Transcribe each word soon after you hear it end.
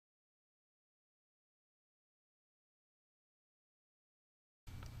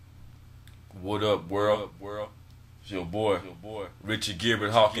What up, world? It's your boy, Richard Gilbert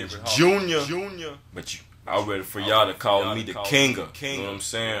Hawkins Jr. But I'm ready for y'all to call me the Kinga. You know what I'm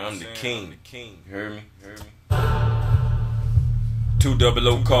saying? I'm the king. You heard me?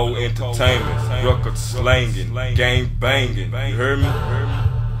 200 Code Entertainment, record slanging, gang banging. You heard me?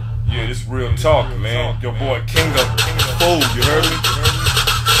 Yeah, this real talk, man. Your boy Kinga, fool. You heard me?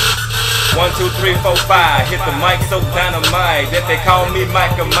 1, 2, 3, 4, 5. Hit the mic so dynamite that they call me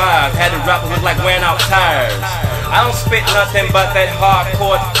Michael Myers. Had the rap look like wearing out tires. I don't spit nothing but that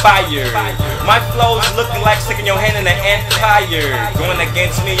hardcore fire. My flows looking like sticking your hand in the ant tire. Going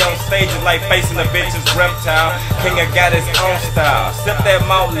against me on stage is like facing a bitch's reptile. Kinga got his own style. Sip that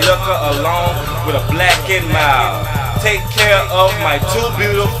malt liquor alone with a blackened mouth. Take care of my too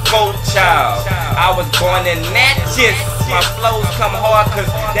beautiful child. I was born in Natchez. My flows come hard cause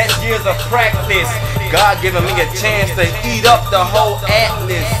that's years of practice. God giving me a chance to eat up the whole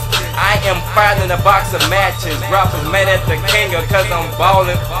atlas. I am finding a box of matches. Rappers mad at the Kinga cause I'm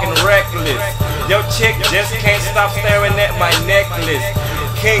ballin' and reckless. Your chick just can't stop staring at my necklace.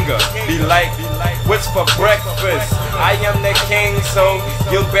 Kinga be like, what's for breakfast? I am the king, so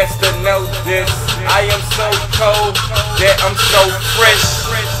you best to know this. I am so cold that I'm so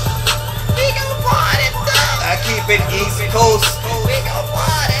fresh. We gon' party though. I keep it East Coast. We gon'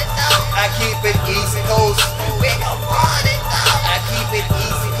 party though. I keep it East Coast. We gon' party though. I keep it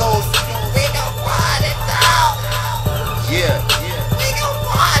East Coast. We gon' party though. Yeah. We gon'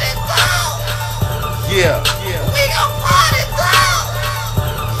 party though. Yeah. We gon' party though.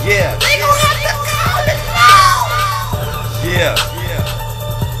 Yeah. They gon' have to call it now. Yeah.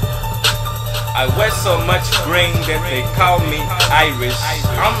 I wear so much green that they call me Irish.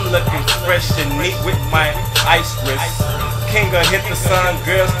 I'm looking fresh and neat with my ice wrist. Kinga hit the sun,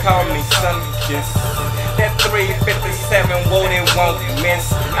 girls call me sun kiss. That 357 whoa, they won't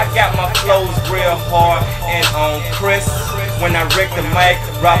miss. I got my flows real hard and on crisp. When I wreck the mic,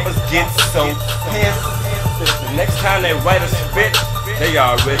 rappers get so pissed. The next time they write a spit, they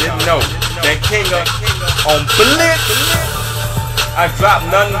already know that Kinga on blitz. I drop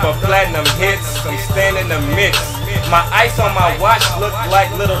nothing but platinum hits. I'm standing in the mix. My ice on my watch look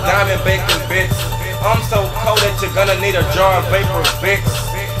like little diamond bacon bits. I'm so cold that you're gonna need a jar of Vapor Vicks.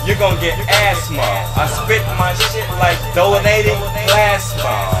 You're gonna get asthma. I spit my shit like donating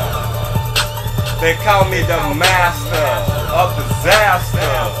plasma. They call me the master of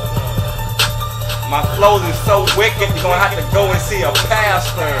disaster. My flows is so wicked, you're gonna have to go and see a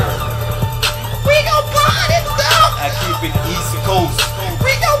pastor. We gon' party though. I keep it East Coast.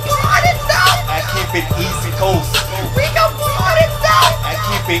 We gon' party though. I keep it East Coast. We gon' party though. I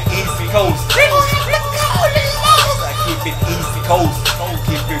keep it East Coast. We gon' have to call it low. I keep it East Coast.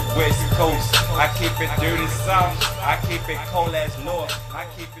 Keep it West Coast. I keep it dirty South. I keep it cold as North. I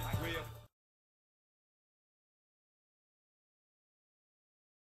keep it real.